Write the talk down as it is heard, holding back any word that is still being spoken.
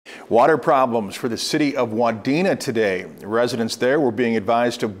Water problems for the city of Wadena today. Residents there were being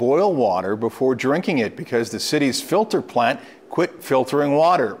advised to boil water before drinking it because the city's filter plant quit filtering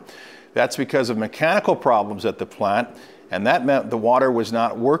water. That's because of mechanical problems at the plant, and that meant the water was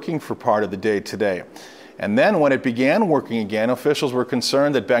not working for part of the day today. And then when it began working again, officials were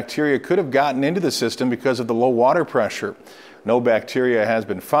concerned that bacteria could have gotten into the system because of the low water pressure. No bacteria has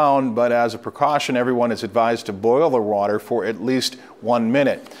been found, but as a precaution, everyone is advised to boil their water for at least 1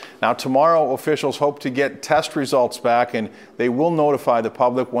 minute. Now, tomorrow, officials hope to get test results back, and they will notify the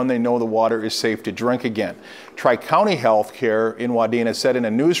public when they know the water is safe to drink again. Tri-County Health Care in Wadena said in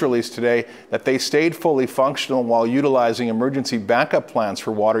a news release today that they stayed fully functional while utilizing emergency backup plans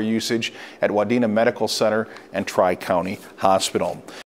for water usage at Wadena Medical Center and Tri-County Hospital.